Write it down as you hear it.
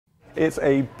It's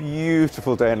a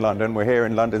beautiful day in London. We're here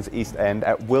in London's East End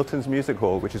at Wilton's Music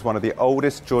Hall, which is one of the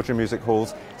oldest Georgian music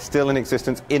halls still in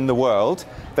existence in the world.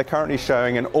 They're currently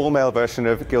showing an all-male version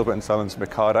of Gilbert and Sullivan's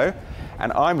Mikado,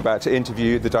 and I'm about to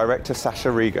interview the director,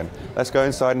 Sasha Regan. Let's go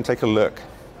inside and take a look.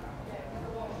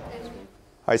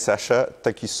 Hi Sasha,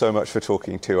 thank you so much for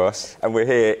talking to us. And we're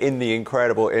here in the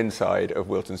incredible inside of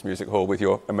Wilton's Music Hall with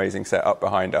your amazing setup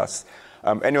behind us.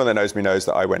 Anyone that knows me knows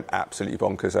that I went absolutely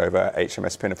bonkers over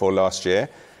HMS Pinafore last year.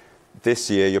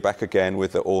 This year, you're back again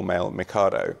with the all-male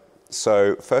Mikado.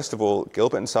 So, first of all,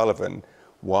 Gilbert and Sullivan,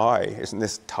 why? Isn't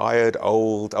this tired,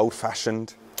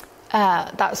 old-fashioned?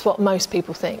 That's what most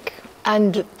people think.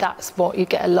 And that's what you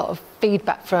get a lot of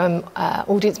feedback from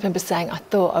audience members saying, I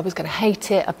thought I was going to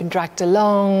hate it, I've been dragged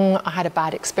along, I had a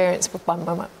bad experience with when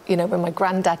my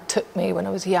granddad took me when I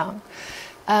was young.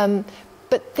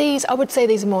 But these, I would say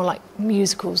these are more like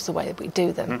musicals, the way that we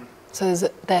do them. Mm. So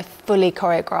they're fully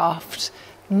choreographed.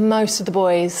 Most of the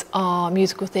boys are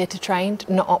musical theatre trained,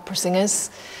 not opera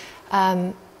singers.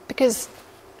 Because,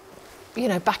 you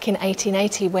know, back in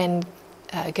 1880 when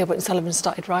Gilbert and Sullivan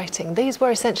started writing, these were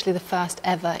essentially the first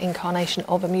ever incarnation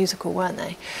of a musical, weren't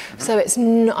they? Mm-hmm.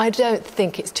 So I don't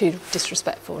think it's too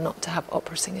disrespectful not to have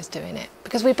opera singers doing it.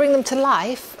 Because we bring them to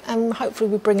life and hopefully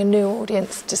we bring a new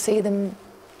audience to see them.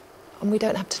 And we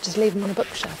don't have to just leave them on a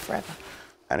bookshelf forever.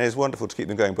 And it's wonderful to keep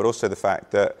them going, but also the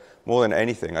fact that, more than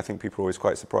anything, I think people are always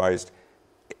quite surprised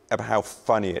about how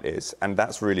funny it is. And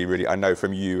that's really, really, I know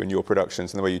from you and your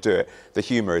productions and the way you do it, the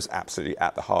humour is absolutely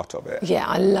at the heart of it. Yeah,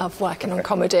 I love working on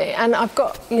comedy. And I've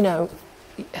got, you know,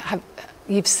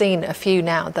 you've seen a few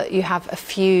now, that you have a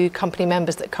few company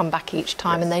members that come back each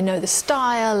time. Yes. And they know the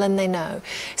style and they know.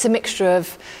 It's a mixture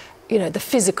of, you know, the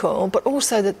physical, but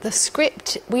also the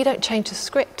script. We don't change the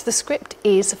script. The script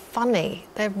is funny.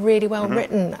 They're really well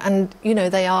written, and you know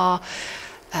they are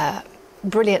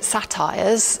brilliant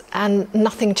satires, and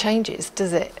nothing changes,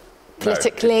 does it?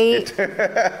 Politically,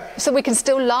 no. So we can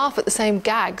still laugh at the same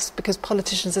gags because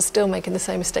politicians are still making the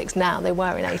same mistakes now they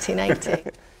were in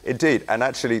 1880. Indeed, and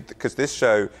actually, because this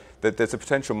show, that there's a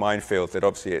potential minefield that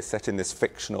obviously it's set in this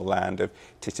fictional land of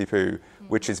Titipu,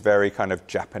 which is very kind of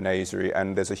Japanesery,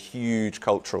 and there's a huge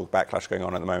cultural backlash going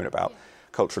on at the moment about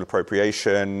cultural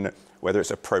appropriation, whether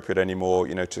it's appropriate anymore,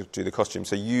 you know, to do the costume.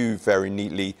 So you very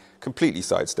neatly, completely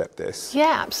sidestepped this.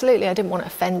 Yeah, absolutely. I didn't want to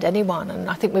offend anyone, and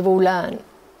I think we've all learned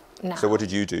now. So what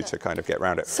did you do to kind of get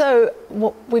around it? So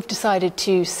we've decided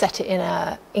to set it in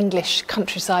an English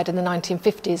countryside in the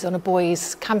 1950s on a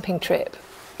boys' camping trip.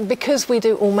 Because we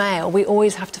do all male, we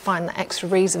always have to find that extra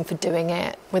reason for doing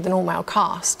it with an all-male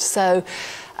cast. So,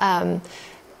 and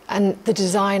the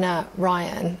designer,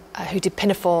 Ryan, who did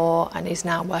Pinafore and is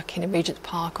now working in Regent's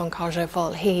Park on Carjo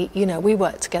Vol, you know, we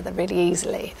work together really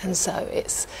easily. And so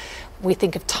we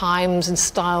think of times and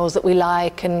styles that we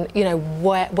like and, you know,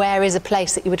 where is a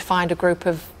place that you would find a group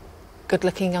of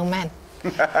good-looking young men?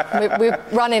 We're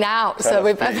running out, so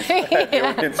we've... The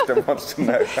audience wants to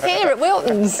know. Here at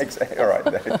Wilton's. Exactly. All right,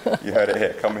 you heard it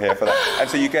here. Come here for that. And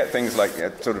so you get things like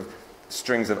sort of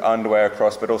strings of underwear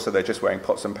across, but also they're just wearing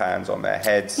pots and pans on their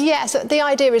heads. Yeah, so the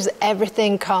idea is that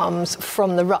everything comes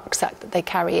from the rucksack that they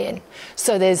carry in.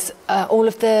 So there's all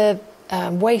of the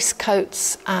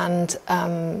waistcoats and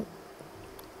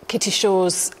Kitty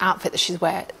Shaw's outfit that she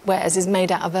wears is made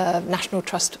out of a National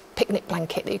Trust picnic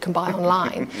blanket that you can buy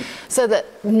online, so that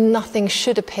nothing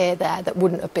should appear there that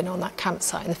wouldn't have been on that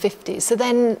campsite in the 50s. So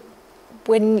then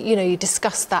when you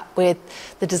discuss that with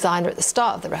the designer at the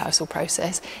start of the rehearsal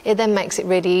process, it then makes it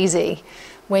really easy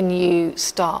when you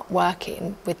start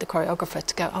working with the choreographer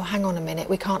to go, oh, hang on a minute,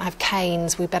 we can't have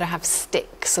canes, we better have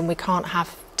sticks, and we can't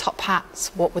have top hats.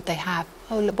 What would they have?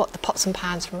 Oh, look, what, the pots and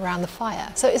pans from around the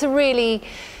fire. So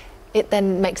it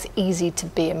then makes it easy to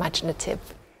be imaginative.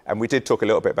 And we did talk a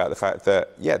little bit about the fact that,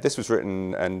 yeah, this was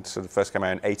written and sort of first came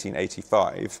out in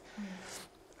 1885.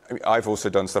 I mean, I've also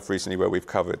done stuff recently where we've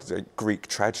covered a Greek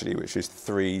tragedy, which is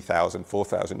 3,000,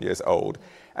 4,000 years old.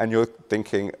 And you're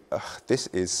thinking, this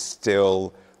is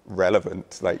still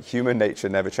relevant. Like, human nature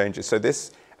never changes. So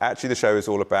actually the show is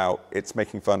all about, it's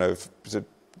making fun of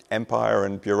empire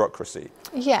and bureaucracy.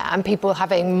 Yeah, and people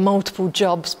having multiple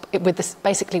jobs with this,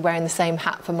 basically wearing the same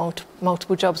hat for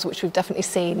multiple jobs, which we've definitely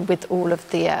seen with all of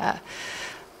the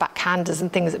backhanders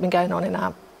and things that have been going on in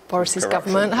our Boris's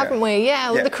government, haven't we?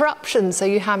 Yeah, the corruption. So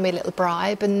you hand me a little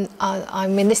bribe and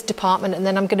I'm in this department and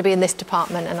then I'm going to be in this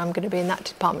department and I'm going to be in that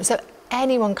department. So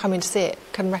anyone coming to see it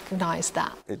can recognise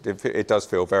that. It does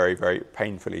feel very, very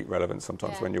painfully relevant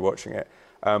sometimes when you're watching it.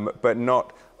 But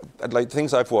not... Like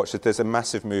things I've watched, there's a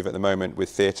massive move at the moment with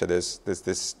theatre. There's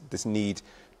this need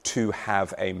to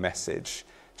have a message,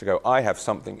 to go, I have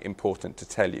something important to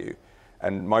tell you.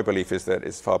 And my belief is that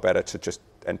it's far better to just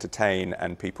entertain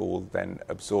and people will then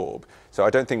absorb. So I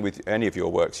don't think with any of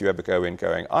your works you ever go in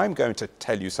going, I'm going to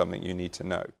tell you something you need to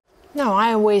know. No,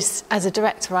 I always, as a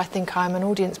director, I think I'm an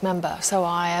audience member, so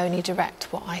I only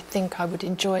direct what I think I would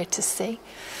enjoy to see.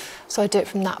 So I do it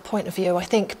from that point of view. I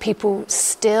think people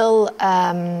still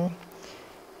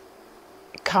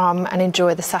come and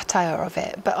enjoy the satire of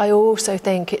it, but I also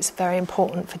think it's very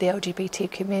important for the LGBT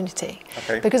community.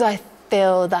 Okay. Because I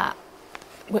feel that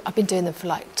I've been doing them for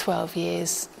like 12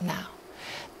 years now,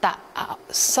 that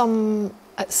at some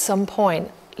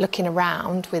point, looking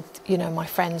around with, you know, my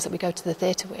friends that we go to the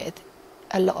theatre with,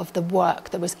 a lot of the work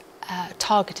that was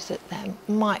targeted at them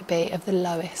might be of the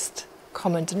lowest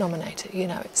common denominator. You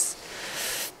know, it's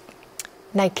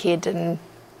naked and...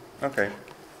 Okay.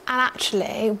 And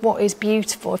actually, what is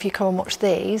beautiful, if you come and watch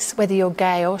these, whether you're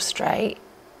gay or straight,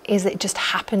 is it just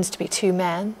happens to be two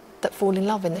men that fall in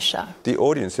love in the show. The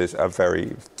audiences are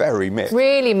very, very mixed.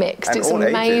 Really mixed. And it's all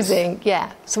amazing. ages.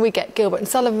 Yeah. So we get Gilbert and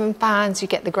Sullivan fans, you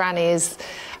get the grannies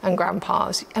and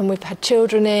grandpas, and we've had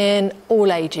children in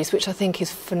all ages, which I think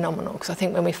is phenomenal, because I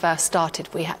think when we first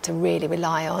started we had to really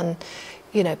rely on,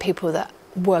 you know, people that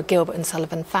were Gilbert and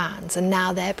Sullivan fans, and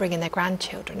now they're bringing their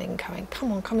grandchildren in going,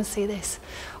 come on, come and see this.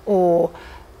 Or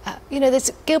you know, there's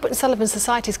Gilbert and Sullivan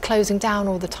Society is closing down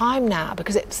all the time now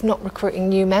because it's not recruiting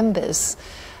new members.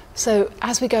 So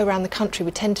as we go around the country,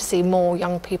 we tend to see more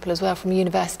young people as well from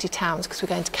university towns, because we're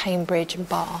going to Cambridge and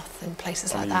Bath and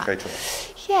places like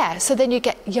that. Yeah, so then you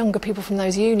get younger people from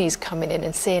those unis coming in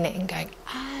and seeing it and going,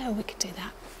 oh, we could do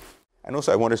that. And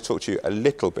also I wanted to talk to you a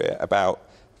little bit about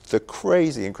the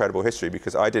crazy, incredible history,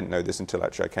 because I didn't know this until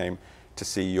actually I came to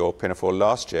see your Pinafore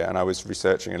last year, and I was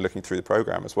researching and looking through the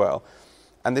programme as well.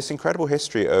 And this incredible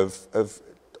history of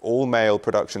all-male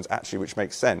productions, actually, which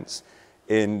makes sense,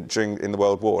 in the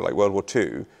World War, like World War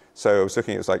II. So I was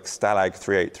looking, it was like Stalag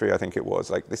 383, I think it was.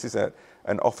 Like, this is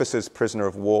an officer's prisoner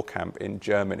of war camp in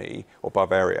Germany or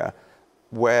Bavaria,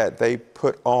 where they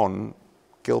put on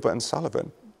Gilbert and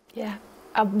Sullivan. Yeah.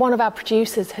 One of our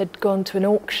producers had gone to an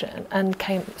auction and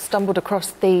stumbled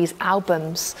across these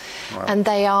albums. Wow. And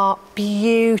they are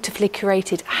beautifully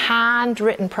curated,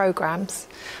 handwritten programmes,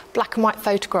 black and white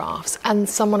photographs, and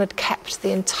someone had kept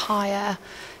the entire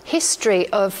history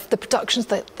of the productions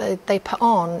that they put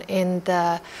on in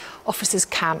the officers'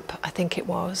 camp, I think it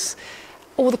was,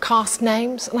 all the cast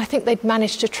names, and I think they'd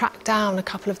managed to track down a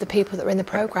couple of the people that were in the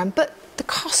programme, but the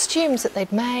costumes that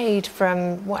they'd made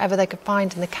from whatever they could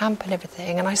find in the camp and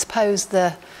everything, and I suppose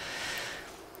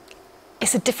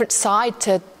it's a different side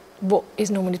to what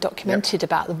is normally documented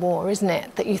about the war, isn't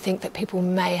it? That you think that people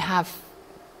may have,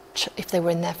 if they were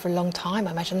in there for a long time,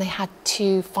 I imagine they had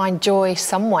to find joy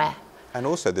somewhere. And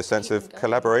also the sense of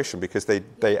collaboration, because they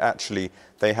had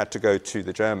to go to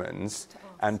the Germans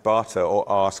and barter or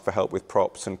ask for help with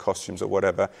props and costumes or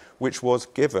whatever, which was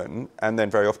given, and then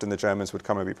very often the Germans would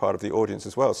come and be part of the audience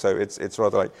as well. So it's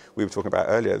rather like we were talking about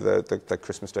earlier, the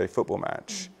Christmas Day football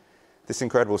match. This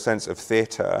incredible sense of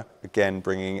theatre, again,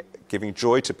 giving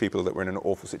joy to people that were in an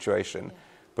awful situation,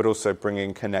 but also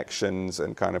bringing connections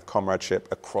and kind of comradeship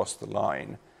across the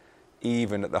line,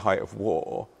 even at the height of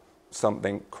war.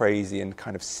 Something crazy and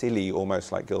kind of silly,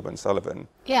 almost like Gilbert and Sullivan.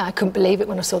 Yeah, I couldn't believe it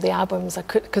when I saw the albums. I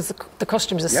could, because the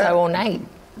costumes are so ornate.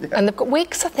 Yeah. And they've got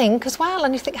wigs, I think, as well.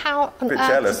 And you think, how on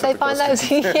earth did they find those?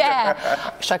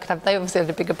 Yeah. I wish I could have. They obviously had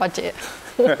a bigger budget.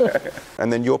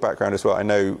 And then your background as well. I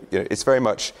know, it's very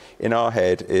much in our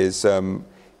head is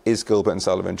Gilbert and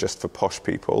Sullivan just for posh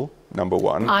people? Number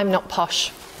one. I'm not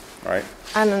posh. Right.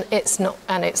 And it's not.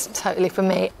 And it's totally for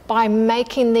me. By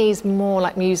making these more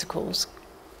like musicals,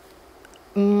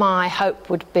 my hope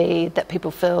would be that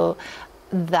people feel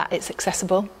that it's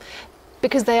accessible,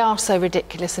 because they are so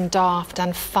ridiculous and daft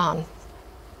and fun,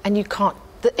 and you can't.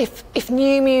 If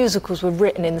new musicals were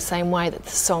written in the same way that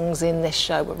the songs in this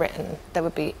show were written, there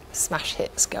would be smash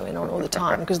hits going on all the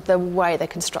time, because the way they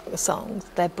construct the songs,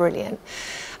 they're brilliant.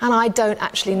 And I don't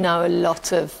actually know a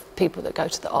lot of people that go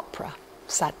to the opera,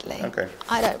 sadly. Okay.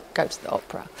 I don't go to the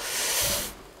opera.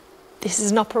 This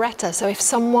is an operetta, so if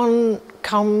someone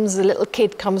comes, a little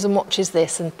kid comes and watches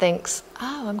this and thinks,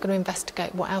 oh, I'm going to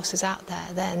investigate what else is out there,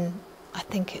 then I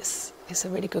think it's a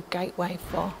really good gateway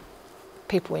for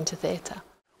people into theatre.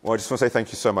 Well, I just want to say thank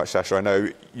you so much, Sasha. I know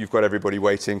you've got everybody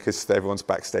waiting because everyone's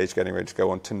backstage getting ready to go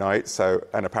on tonight,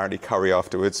 and apparently curry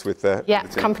afterwards with the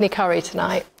company curry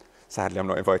tonight. Sadly, I'm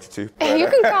not invited to. But, you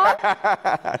can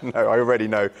come. No, I already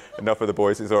know enough of the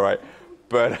boys, it's all right.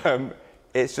 But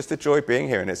it's just a joy being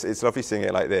here, and it's lovely seeing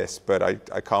it like this, but I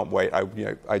can't wait.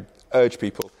 I urge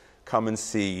people, come and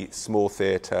see small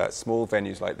theatre, small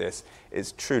venues like this.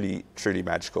 It's truly, truly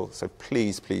magical. So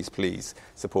please, please, please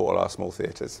support all our small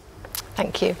theatres.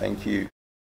 Thank you. Thank you.